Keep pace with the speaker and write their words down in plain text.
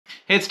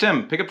Hey, it's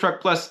Tim, Pickup Truck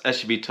Plus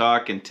SUV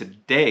Talk, and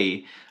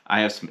today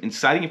I have some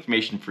exciting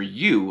information for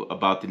you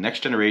about the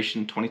next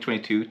generation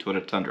 2022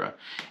 Toyota Tundra.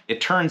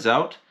 It turns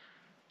out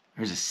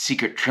there's a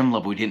secret trim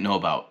level we didn't know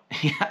about.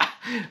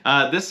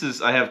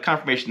 I have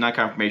confirmation, not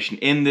confirmation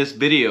in this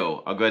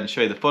video. I'll go ahead and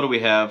show you the photo we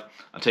have.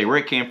 I'll tell you where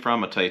it came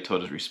from. I'll tell you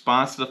Toyota's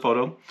response to the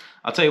photo.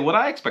 I'll tell you what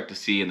I expect to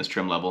see in this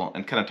trim level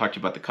and kind of talk to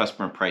you about the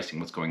customer and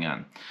pricing, what's going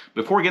on.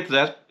 Before we get to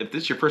that, if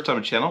this is your first time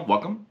on the channel,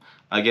 welcome.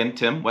 Again,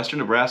 Tim, Western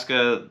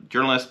Nebraska,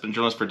 journalist, been a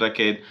journalist for a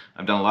decade.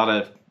 I've done a lot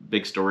of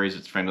big stories,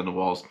 it's framed on the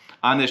walls.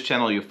 On this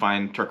channel, you'll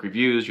find truck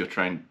reviews, you'll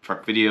find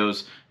truck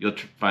videos, you'll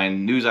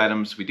find news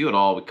items. We do it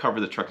all. We cover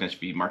the truck and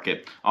SUV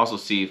market. Also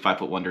see 5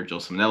 Foot Wonder Jill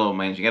Simonello,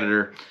 managing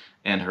editor,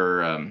 and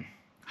her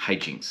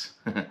hijinks.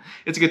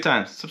 It's a good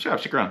time. Subscribe,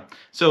 stick around.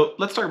 So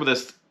let's start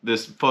with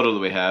this photo that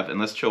we have,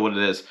 and let's show what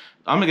it is.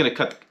 I'm going to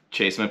cut the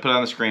chase. I'm going to put it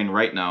on the screen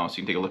right now so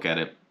you can take a look at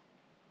it.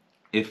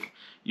 If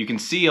you can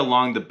see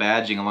along the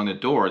badging along the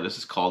door, this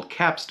is called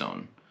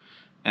Capstone.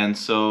 And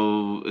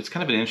so it's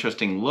kind of an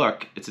interesting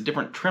look. It's a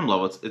different trim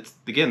level. It's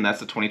again,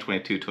 that's the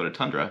 2022 Toyota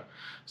Tundra.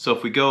 So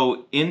if we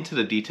go into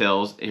the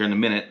details here in a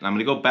minute, and I'm going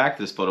to go back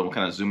to this photo, we'll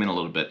kind of zoom in a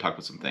little bit, talk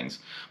about some things.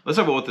 Let's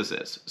talk about what this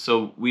is.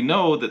 So we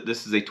know that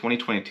this is a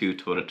 2022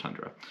 Toyota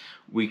Tundra.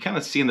 We kind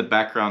of see in the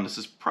background, this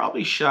is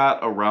probably shot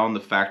around the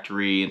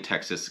factory in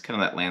Texas,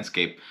 kind of that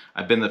landscape.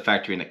 I've been to the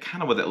factory and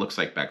kind of what that looks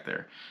like back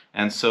there.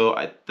 And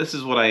so this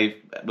is what I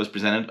was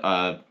presented.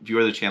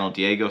 Viewer of the channel,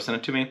 Diego, sent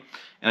it to me.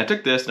 And I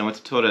took this and I went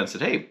to Toyota and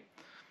said, hey,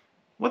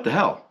 what the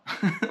hell?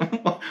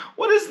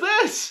 What is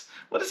this?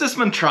 What is this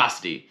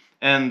monstrosity?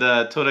 And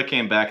Toyota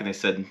came back and they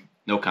said,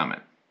 no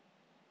comment.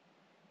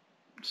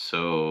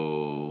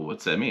 So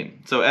what's that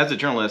mean? So as a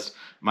journalist,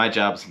 my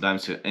job is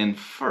sometimes to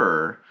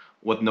infer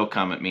what no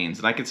comment means.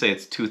 And I can say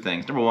it's two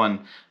things. Number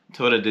one,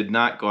 Toyota did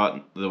not go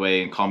out the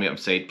way and call me up and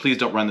say, please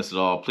don't run this at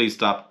all. Please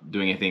stop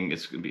doing anything.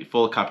 It's going to be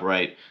full of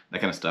copyright, that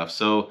kind of stuff.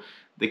 So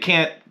they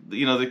can't,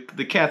 you know,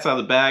 the cat's out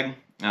of the bag.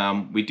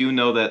 We do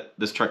know that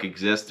this truck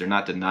exists. They're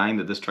not denying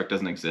that this truck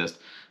doesn't exist.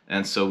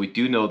 And so we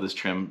do know this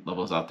trim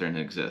level is out there and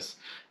it exists.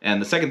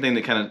 And the second thing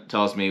that kind of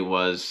tells me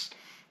was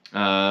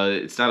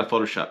it's not a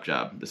Photoshop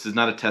job. This is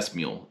not a test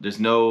mule. There's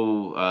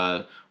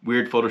no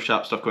weird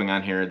Photoshop stuff going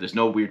on here. There's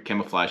no weird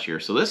camouflage here.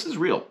 So this is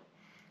real.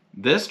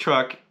 This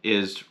truck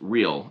is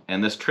real,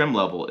 and this trim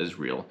level is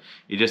real.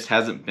 It just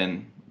hasn't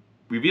been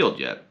revealed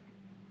yet.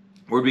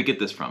 Where did we get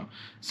this from?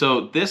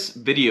 So this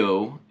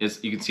video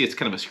is, you can see it's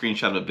kind of a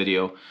screenshot of a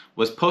video,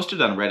 was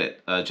posted on Reddit.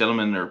 A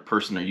gentleman or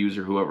person or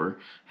user, whoever,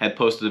 had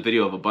posted a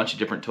video of a bunch of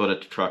different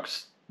Toyota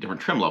trucks,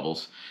 different trim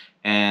levels,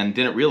 and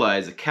didn't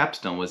realize the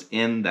Capstone was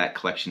in that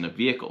collection of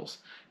vehicles.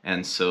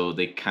 And so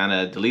they kind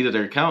of deleted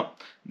their account.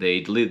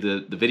 They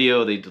deleted the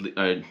video, they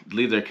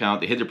deleted their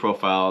account, they hid their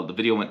profile, the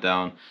video went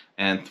down,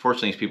 and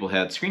fortunately these people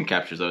had screen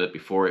captures of it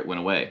before it went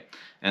away.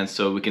 And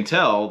so we can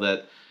tell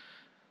that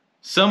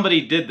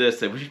somebody did this,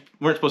 they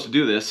weren't supposed to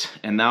do this,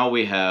 and now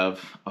we have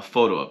a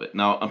photo of it.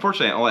 Now,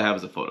 unfortunately, all I have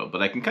is a photo,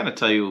 but I can kind of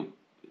tell you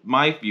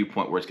my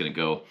viewpoint where it's going to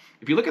go.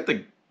 If you look at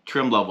the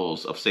trim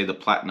levels of, say, the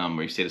Platinum,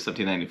 or you say the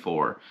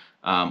 1794,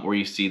 or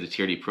you see the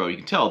TRD Pro, you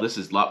can tell this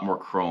is a lot more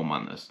chrome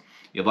on this.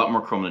 You have a lot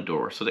more chrome in the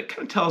door. So that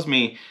kind of tells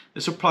me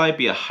this will probably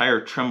be a higher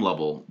trim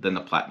level than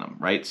the Platinum,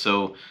 right?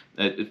 So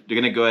they're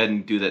going to go ahead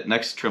and do that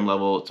next trim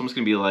level. It's almost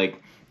going to be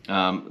like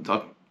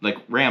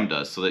Ram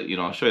does. So that, you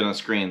know, I'll show you on the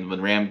screen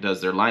when Ram does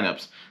their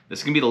lineups. This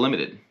is going to be the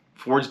Limited.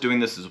 Ford's doing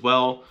this as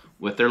well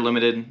with their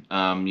Limited.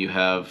 You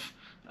have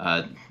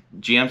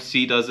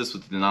GMC does this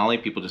with the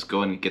Denali. People just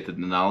go and get the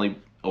Denali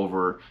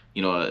over,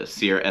 you know, a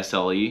Sierra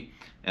SLE.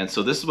 And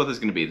so this is what this is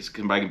going to be. This is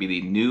probably going to be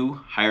the new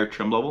higher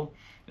trim level.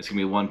 It's going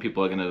to be one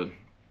people are going to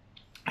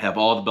have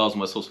all the bells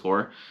and whistles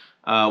for.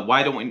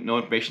 Why don't we know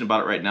information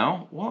about it right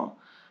now? Well,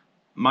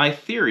 my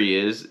theory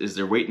is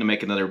they're waiting to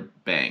make another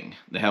bang.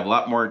 They have a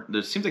lot more,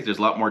 it seems like there's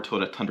a lot more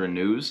Toyota Tundra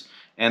news.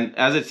 And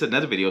as I said in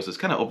other videos, it's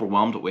kind of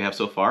overwhelmed what we have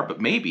so far, but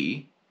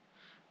maybe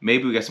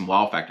we got some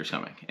wow factors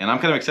coming. And I'm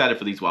kind of excited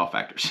for these wow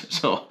factors.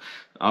 So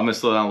I'm going to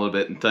slow down a little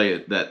bit and tell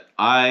you that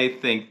I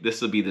think this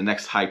will be the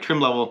next high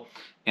trim level,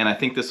 and I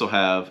think this will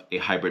have a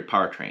hybrid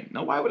powertrain.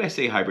 Now, why would I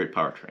say hybrid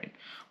powertrain?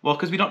 Well,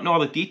 because we don't know all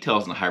the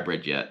details in the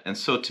hybrid yet. And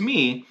so to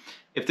me,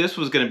 if this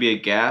was going to be a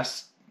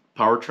gas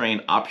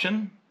powertrain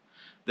option,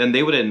 then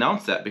they would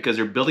announce that because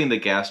they're building the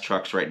gas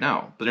trucks right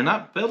now. But they're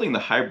not building the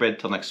hybrid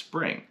till next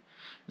spring.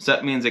 So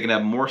that means they can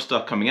have more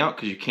stuff coming out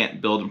because you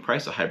can't build and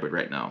price a hybrid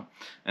right now.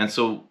 And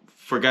so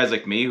for guys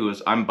like me,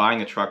 I'm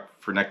buying a truck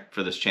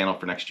for this channel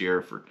for next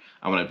year.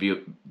 I want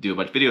to do a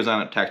bunch of videos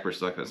on it, tax purchase,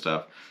 that kind of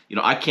stuff. You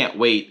know, I can't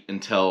wait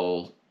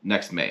until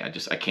next May. I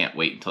can't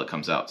wait until it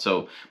comes out.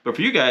 So, but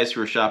for you guys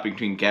who are shopping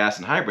between gas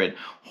and hybrid,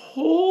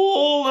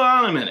 hold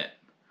on a minute.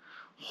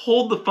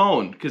 Hold the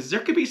phone, because there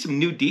could be some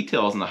new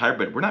details in the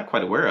hybrid we're not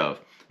quite aware of.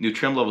 New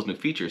trim levels, new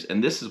features,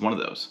 and this is one of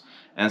those.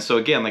 And so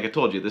again, like I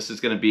told you, this is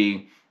going to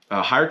be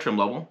a higher trim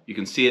level. You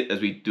can see it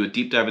as we do a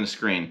deep dive in the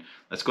screen.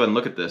 Let's go ahead and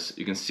look at this.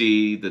 You can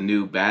see the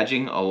new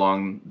badging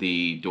along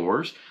the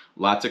doors.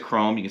 Lots of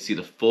chrome. You can see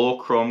the full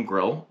chrome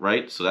grille,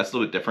 right? So that's a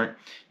little bit different.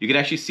 You can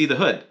actually see the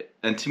hood.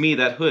 And to me,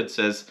 that hood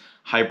says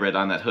hybrid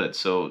on that hood,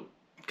 so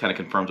kind of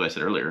confirms what I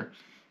said earlier.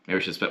 Maybe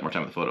we should have spent more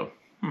time with the photo.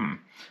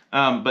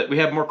 But we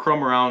have more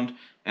chrome around,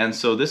 and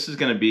so this is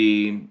going to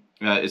be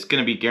it's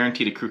going to be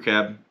guaranteed a crew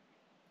cab.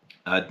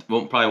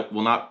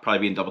 Will not probably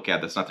be in double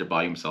cab. That's not their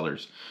volume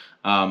sellers.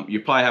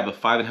 You probably have a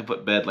 5.5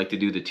 foot bed like they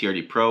do the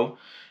TRD Pro.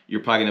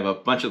 You're probably gonna have a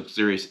bunch of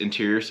luxurious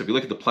interiors. So if you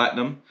look at the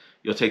Platinum,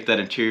 you'll take that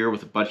interior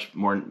with a bunch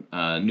more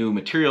new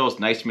materials,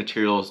 nice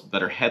materials,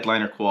 better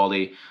headliner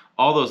quality,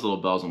 all those little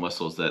bells and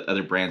whistles that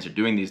other brands are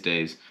doing these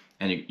days,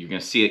 and you're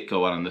gonna see it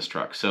go out on this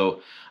truck.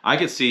 So I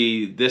could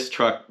see this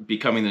truck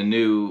becoming the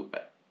new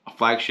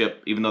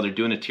flagship, even though they're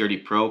doing a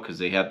TRD Pro because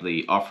they have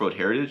the off-road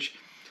heritage.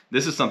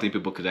 This is something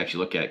people could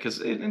actually look at because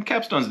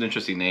Capstone's an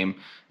interesting name.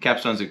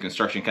 Capstone's a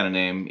construction kind of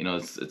name. You know,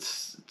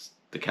 it's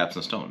the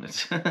Capstone Stone.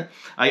 It's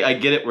I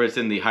get it where it's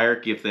in the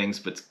hierarchy of things,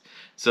 but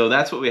so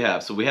that's what we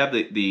have. So we have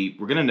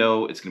we're gonna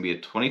know it's gonna be a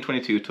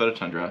 2022 Toyota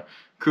Tundra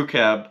crew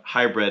cab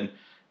hybrid,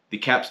 the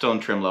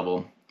Capstone trim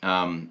level.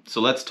 So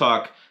let's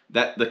talk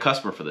the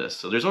customer for this.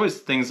 So there's always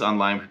things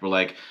online where people are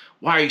like,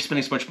 why are you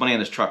spending so much money on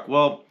this truck?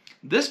 Well,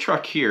 this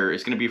truck here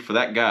is gonna be for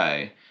that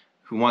guy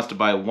who wants to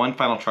buy one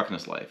final truck in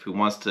his life,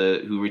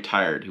 who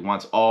retired, who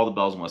wants all the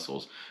bells and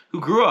whistles, who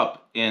grew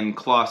up in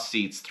cloth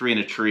seats, 3 in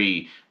a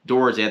tree,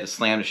 doors they had to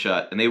slam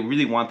shut, and they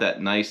really want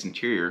that nice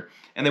interior,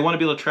 and they want to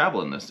be able to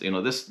travel in this. You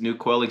know, this new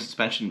coiling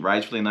suspension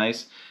rides really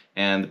nice,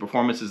 and the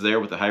performance is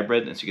there with the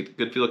hybrid, and so you get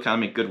the good fuel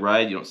economy, good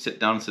ride, you don't sit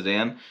down in a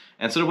sedan,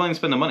 and so they're willing to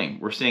spend the money.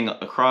 We're seeing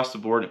across the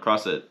board,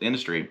 across the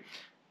industry,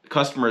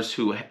 customers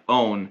who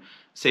own,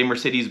 say,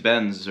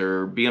 Mercedes-Benz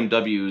or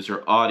BMWs or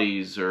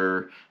Audis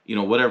or, you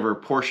know, whatever,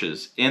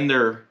 Porsches in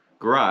their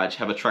garage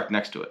have a truck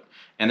next to it.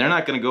 And they're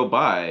not going to go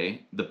buy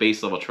the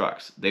base level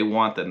trucks. They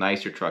want the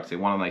nicer trucks. They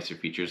want the nicer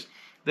features.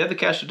 They have the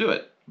cash to do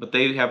it, but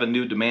they have a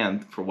new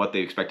demand for what they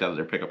expect out of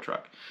their pickup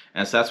truck.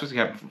 And so that's what's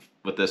going to happen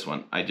with this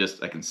one. I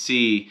can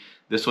see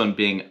this one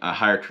being a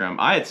higher trim.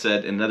 I had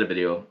said in another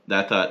video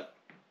that I thought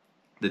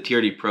the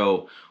TRD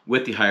Pro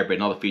with the hybrid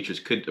and all the features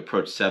could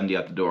approach 70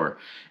 out the door.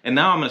 And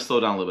now I'm going to slow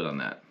down a little bit on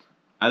that.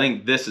 I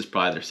think this is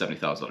probably their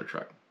 $70,000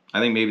 truck.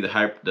 I think maybe the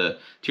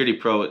TRD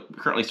Pro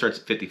currently starts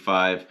at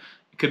 55.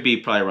 It could be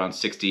probably around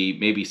 60,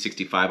 maybe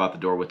 65 out the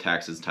door with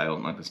taxes, title,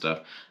 and all that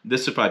stuff.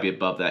 This would probably be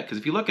above that because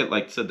if you look at,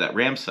 like I said, that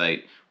Ram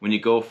site, when you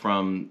go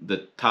from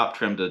the top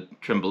trim to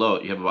trim below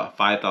it, you have about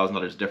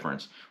 $5,000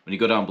 difference. When you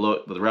go down below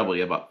it with the Rebel,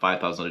 you have about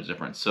 $5,000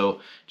 difference.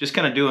 So just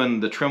kind of doing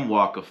the trim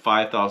walk of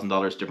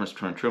 $5,000 difference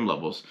between trim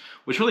levels,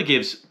 which really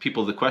gives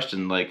people the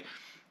question, like,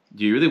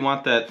 do you really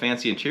want that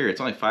fancy interior?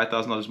 It's only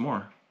 $5,000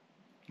 more.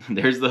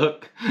 There's the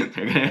hook.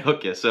 They're going to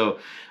hook you. So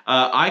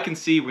I can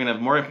see we're going to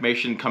have more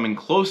information coming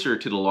closer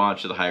to the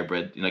launch of the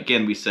hybrid. You know,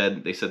 again, they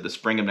said the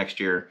spring of next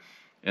year.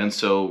 And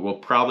so we'll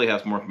probably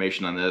have more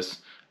information on this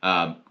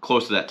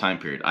close to that time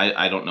period.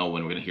 I don't know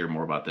when we're going to hear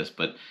more about this,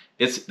 but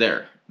it's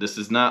there. This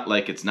is not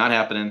like it's not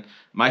happening.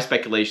 My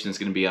speculation is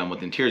going to be on what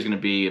the interior is going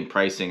to be and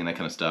pricing and that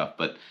kind of stuff.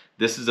 But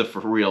this is a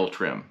for real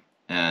trim.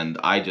 And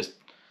I just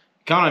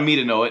count on me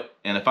to know it.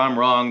 And if I'm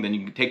wrong, then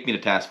you can take me to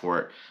task for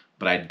it.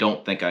 But I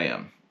don't think I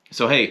am.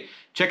 So hey,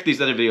 check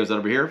these other videos out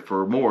over here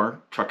for more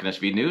truck and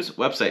SUV news.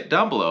 Website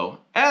down below.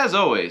 As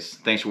always,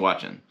 thanks for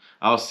watching.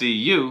 I'll see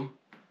you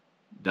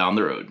down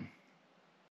the road.